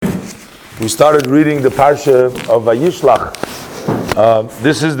We started reading the Parsha of Vayishlach.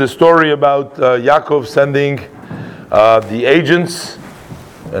 This is the story about Yaakov sending the agents,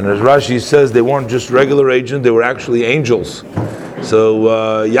 and as Rashi says, they weren't just regular agents, they were actually angels.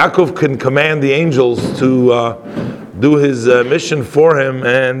 So Yaakov can command the angels to do his mission for him,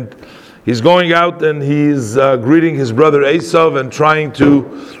 and he's going out and he's greeting his brother Esav and trying to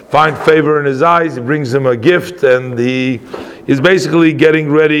find favor in his eyes. He brings him a gift, and he is basically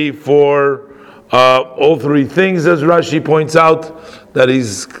getting ready for all three things, as Rashi points out, that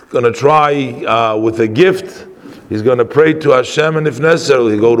he's going to try with a gift, he's going to pray to Hashem, and if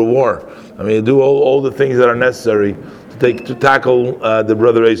necessary, go to war. I mean, do all the things that are necessary to tackle the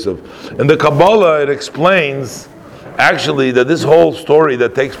brother Esav. In the Kabbalah, it explains actually that this whole story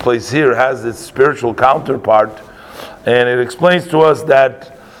that takes place here has its spiritual counterpart, and it explains to us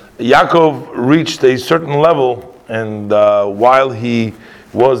that Yaakov reached a certain level, and while he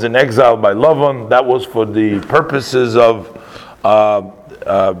was in exile by Lavan, that was for the purposes of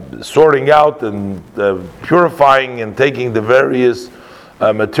sorting out and purifying and taking the various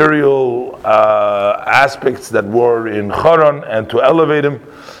material aspects that were in Haran and to elevate him.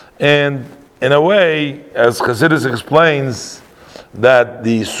 And in a way, as Chassidus explains, that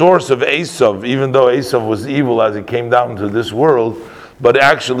the source of Esav, even though Esav was evil as he came down to this world, but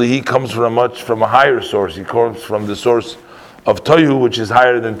actually he comes from a higher source. He comes from the source of Tohu, which is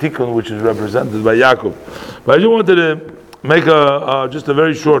higher than Tikkun, which is represented by Yaakov. But I just wanted to make just a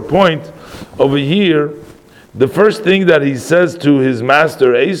very short point over here. The first thing that he says to his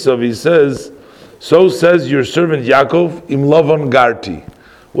master Esav, he says, "So says your servant Yaakov, im Lavan garti."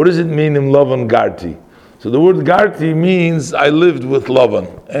 What does it mean, im Lavan garti? So the word garti means I lived with Lavan,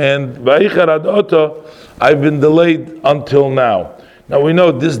 and Vayichar ad ota, I've been delayed until now. Now we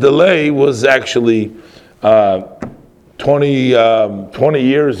know this delay was actually 20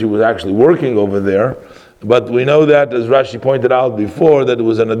 years he was actually working over there, but we know that, as Rashi pointed out before, that it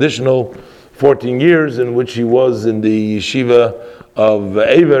was an additional 14 years in which he was in the yeshiva of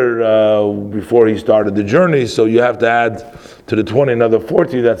Aver before he started the journey, so you have to add to the 20 another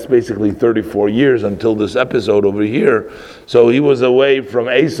 40, that's basically 34 years until this episode over here. So he was away from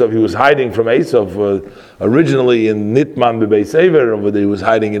Esav, he was hiding from Esav originally in Nitman beBeis Aver, over there he was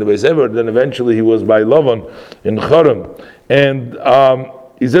hiding in the Beis Aver, then eventually he was by Lavan in Haran. And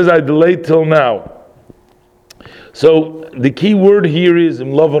he says, I delayed till now. So the key word here is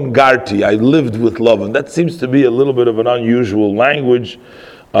im Lavan garti, I lived with Lavan. That seems to be a little bit of an unusual language.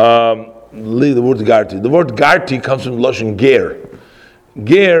 The word garti. The word garti comes from Lashon ger.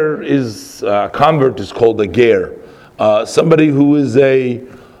 Ger is a convert is called a ger. Somebody who is a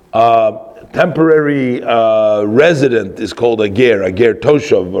temporary resident is called a ger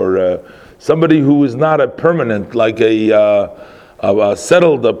toshav, or somebody who is not a permanent, like a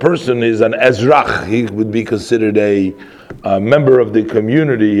settled person is an ezrach. He would be considered a member of the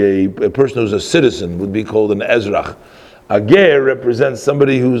community. A person who's a citizen would be called an ezrach. A ger represents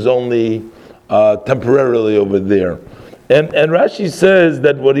somebody who's only temporarily over there. And Rashi says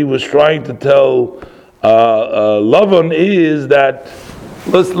that what he was trying to tell Lavan is that,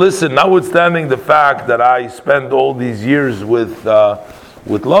 listen, notwithstanding the fact that I spent all these years with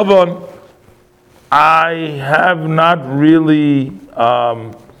Lavan, I have not really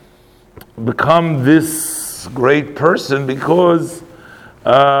become this great person because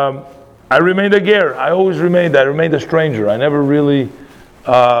I remained a ger. I always remained. I remained a stranger. I never really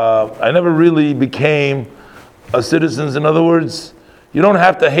became a citizen. In other words, you don't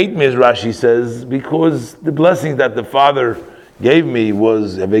have to hate me, as Rashi says, because the blessing that the Father gave me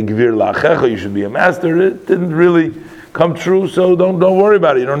was you should be a master. It didn't really come true, so don't worry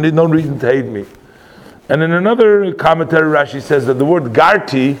about it. You don't need no reason to hate me. And in another commentary, Rashi says that the word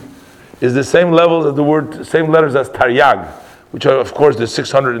garti is the same level as same letters as taryag, which are, of course, the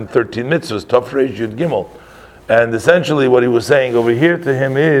 613 mitzvahs, Tov Reish Yud Gimel. And essentially what he was saying over here to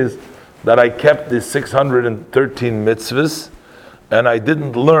him is that I kept the 613 mitzvahs, and I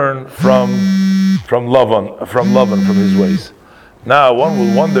didn't learn from Lavan, from his ways. Now, one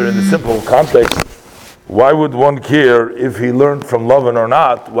would wonder in the simple context, why would one care if he learned from Lavan or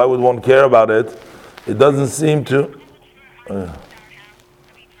not? Why would one care about it? It doesn't seem to...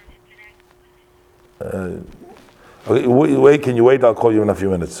 okay, wait, can you wait? I'll call you in a few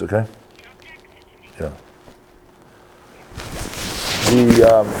minutes, okay? Yeah.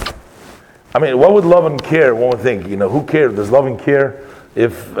 What would Lavan care? One would think, who cares? Does Lavan care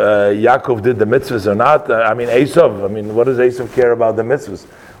if Yaakov did the mitzvahs or not? Esav, what does Esav care about the mitzvahs?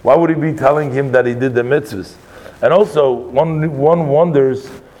 Why would he be telling him that he did the mitzvahs? And also, one wonders,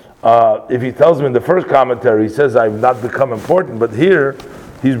 if he tells me in the first commentary, he says, I've not become important, but here,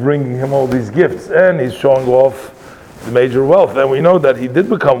 he's bringing him all these gifts, and he's showing off the major wealth. And we know that he did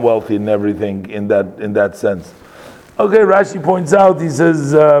become wealthy in everything in that sense. Okay, Rashi points out, he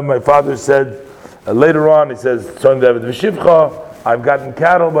says, my father said, later on, he says, Son David V'shivcha, I've gotten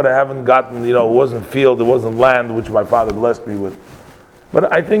cattle, but I haven't gotten, it wasn't field, it wasn't land, which my father blessed me with.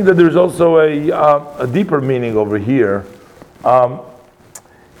 But I think that there's also a deeper meaning over here.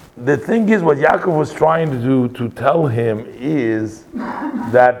 The thing is, what Yaakov was trying to do to tell him is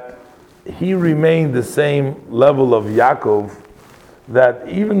that he remained the same level of Yaakov, that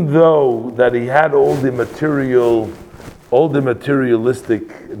even though that he had all the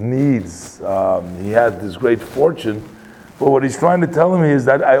materialistic needs, he had this great fortune, but what he's trying to tell him is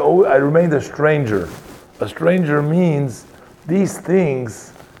that I remained a stranger. A stranger means these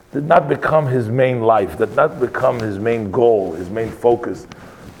things did not become his main life, did not become his main goal, his main focus.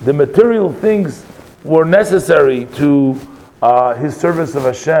 The material things were necessary to his service of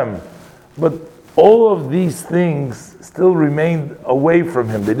Hashem, but all of these things still remained away from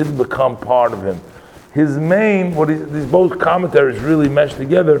him. They didn't become part of him. His main, these both commentaries really mesh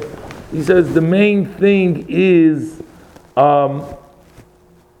together. He says the main thing is,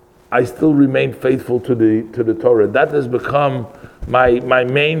 I still remain faithful to the Torah. That has become my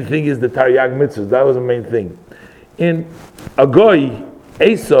main thing. Is the Taryag mitzvahs. That was the main thing. In Agoy,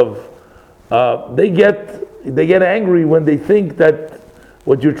 Esav, they get angry when they think that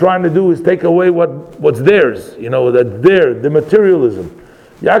what you're trying to do is take away what's theirs. That's the materialism.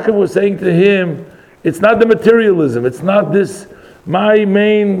 Yaakov was saying to him, it's not the materialism. It's not this. My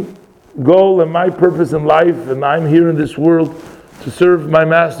main goal and my purpose in life, and I'm here in this world to serve my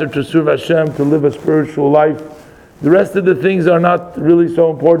master, to serve Hashem, to live a spiritual life. The rest of the things are not really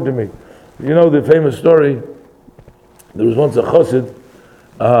so important to me. The famous story, there was once a chassid,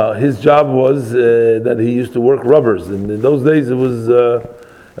 his job was that he used to work rubbers, and in those days it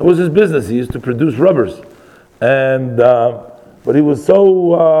was his business. He used to produce rubbers, and but he was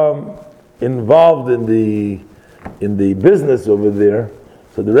so involved in the business over there.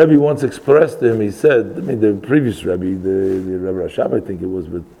 So the Rebbe once expressed to him, he said, the previous Rebbe, the Rebbe Rashab, I think it was,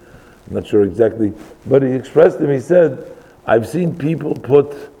 but I'm not sure exactly. But he expressed to him, he said, I've seen people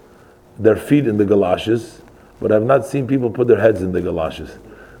put their feet in the galoshes, but I've not seen people put their heads in the galoshes.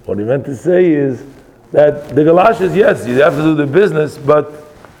 What he meant to say is that the galoshes, yes, you have to do the business, but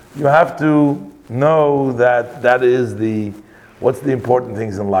you have to know that is what's the important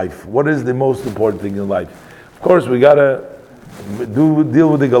things in life. What is the most important thing in life? Of course, we got to deal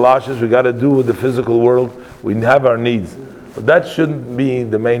with the galoshes, we got to do with the physical world, we have our needs. But that shouldn't be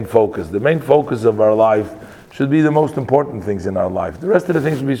the main focus. The main focus of our life should be the most important things in our life. The rest of the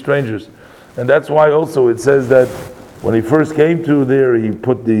things will be strangers. And that's why also it says that when he first came to there, he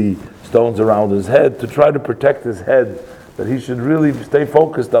put the stones around his head to try to protect his head, that he should really stay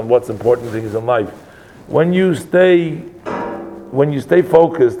focused on what's important things in life. When you stay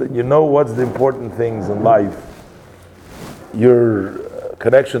focused and you know what's the important things in life, your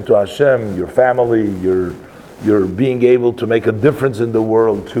connection to Hashem, your family, your being able to make a difference in the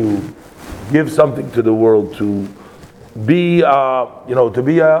world, to give something to the world, to be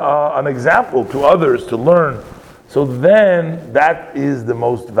an example to others, to learn. So then that is the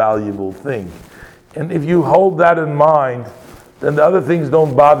most valuable thing. And if you hold that in mind, then the other things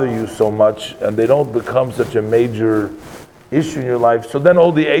don't bother you so much, and they don't become such a major issue in your life. So then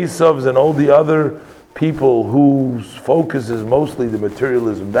all the Esavs and all the other people whose focus is mostly the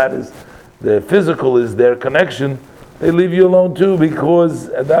materialism, that is, the physical is their connection, they leave you alone too, because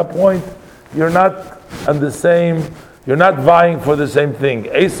at that point you're not you're not vying for the same thing.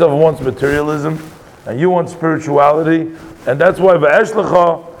 Esav wants materialism and you want spirituality, and that's why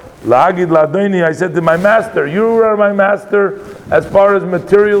V'eshlecha la'agid la'adoni, I said to my master, you are my master. As far as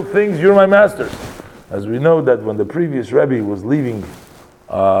material things, you're my masters. As we know that when the previous Rebbe was leaving,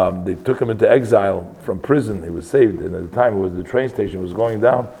 they took him into exile from prison. He was saved, and at the time it was the train station was going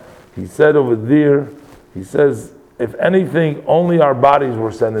down. He said over there, he says, if anything, only our bodies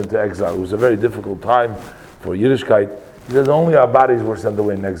were sent into exile. It was a very difficult time for Yiddishkeit. He says only our bodies were sent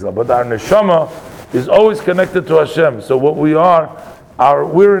away in exile, but our neshama is always connected to Hashem. So what we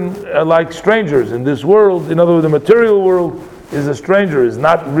we're like strangers in this world. In other words, the material world is a stranger, is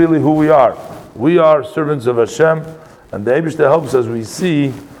not really who we are. We are servants of Hashem, and the Eibishter helps us. We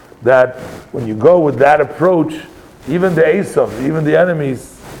see that when you go with that approach, even the Esav, even the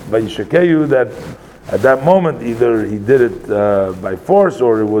enemies, Vayishakeyu, that at that moment either he did it by force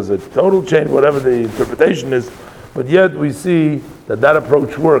or it was a total change, whatever the interpretation is, but yet we see that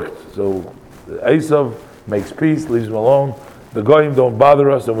approach worked. So Esav makes peace, leaves him alone. The Goyim don't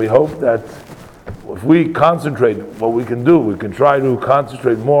bother us, and we hope that if we concentrate, what we can do, we can try to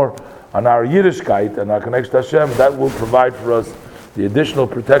concentrate more on our Yiddishkeit and our connection to Hashem. That will provide for us the additional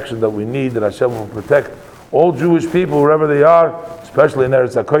protection that we need, that Hashem will protect all Jewish people, wherever they are, especially in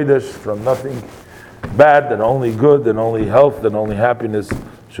Eretz HaKodesh, from nothing bad, and only good, and only health, and only happiness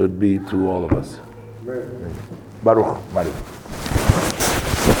should be to all of us. Baruch.